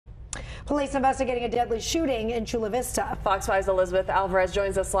Police investigating a deadly shooting in Chula Vista. Fox 5's Elizabeth Alvarez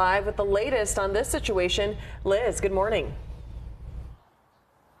joins us live with the latest on this situation. Liz, good morning.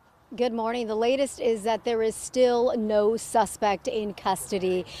 Good morning. The latest is that there is still no suspect in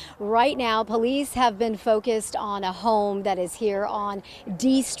custody. Right now, police have been focused on a home that is here on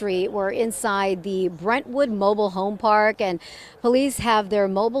D Street. We're inside the Brentwood Mobile Home Park, and police have their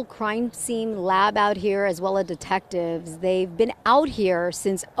mobile crime scene lab out here as well as detectives. They've been out here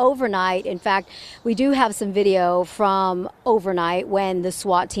since overnight. In fact, we do have some video from overnight when the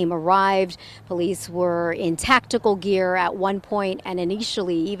SWAT team arrived. Police were in tactical gear at one point and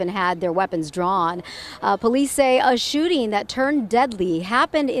initially even had their weapons drawn. Police say a shooting that turned deadly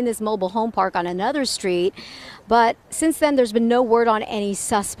happened in this mobile home park on another street, but since then there's been no word on any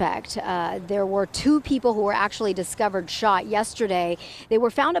suspect. There were two people who were actually discovered shot yesterday. They were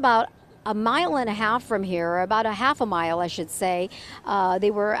found about a mile and a half from here, about a half a mile, I should say.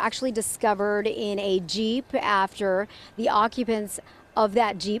 They were actually discovered in a Jeep after the occupants of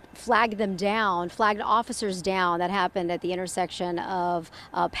that Jeep flagged officers down. That happened at the intersection of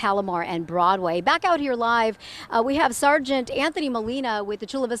Palomar and Broadway. Back out here live, we have Sergeant Anthony Molina with the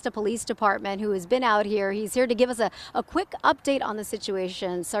Chula Vista Police Department, who has been out here. He's here to give us a quick update on the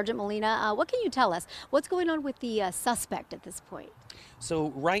situation. Sergeant Molina, what can you tell us? What's going on with the suspect at this point? So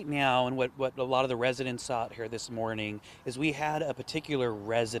right now, and what a lot of the residents saw here this morning, is we had a particular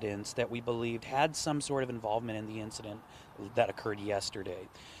residence that we believed had some sort of involvement in the incident that occurred yesterday.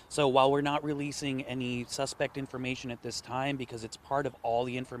 So while we're not releasing any suspect information at this time, because it's part of all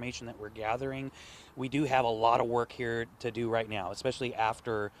the information that we're gathering, we do have a lot of work here to do right now, especially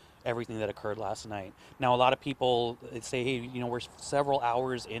after everything that occurred last night. Now, a lot of people say, hey, you know, we're several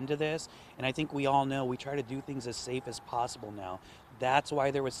hours into this, and I think we all know we try to do things as safe as possible now. That's why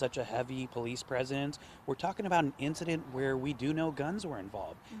there was such a heavy police presence. We're talking about an incident where we do know guns were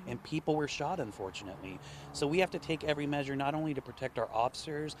involved and people were shot, unfortunately. So we have to take every measure not only to protect our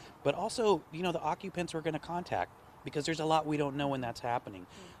officers, but also, you know, the occupants we're going to contact, because there's a lot we don't know when that's happening.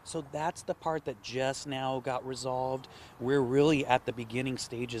 So that's the part that just now got resolved. We're really at the beginning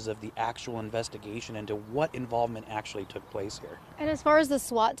stages of the actual investigation into what involvement actually took place here. And as far as the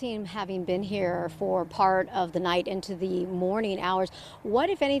SWAT team having been here for part of the night into the morning hours,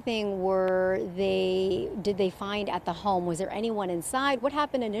 what, if anything, did they find at the home? Was there anyone inside? What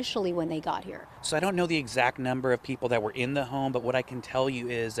happened initially when they got here? So I don't know the exact number of people that were in the home, but what I can tell you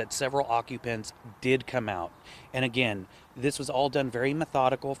is that several occupants did come out. And again, this was all done very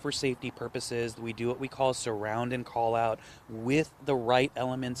methodical for safety purposes. We do what we call surround and call out with the right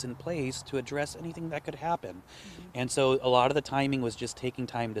elements in place to address anything that could happen. And so a lot of the timing was just taking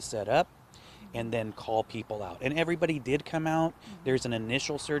time to set up and then call people out. And everybody did come out. There's an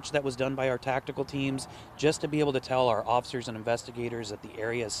initial search that was done by our tactical teams just to be able to tell our officers and investigators that the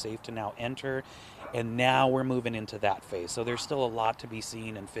area is safe to now enter. And now we're moving into that phase. So there's still a lot to be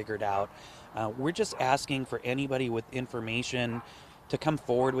seen and figured out. We're just asking for anybody with information to come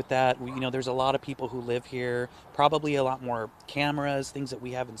forward with that. You know, there's a lot of people who live here, probably a lot more cameras, things that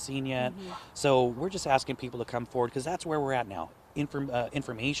we haven't seen yet. So we're just asking people to come forward, because that's where we're at now.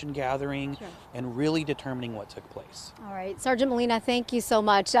 Information gathering and really determining what took place. All right, Sergeant Molina, thank you so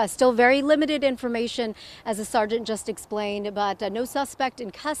much. Still very limited information, as the sergeant just explained, but no suspect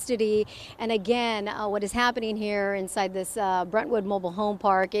in custody. And again, what is happening here inside this Brentwood Mobile Home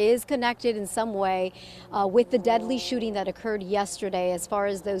Park is connected in some way with the deadly shooting that occurred yesterday. As far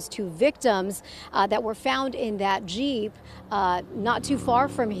as those two victims that were found in that Jeep not too far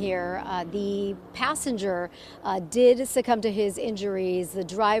from here, the passenger did succumb to his injuries. The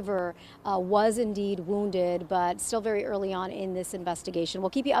driver was indeed wounded, but still very early on in this investigation.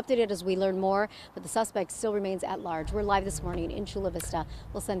 We'll keep you updated as we learn more, but the suspect still remains at large. We're live this morning in Chula Vista.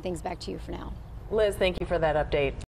 We'll send things back to you for now. Liz, thank you for that update.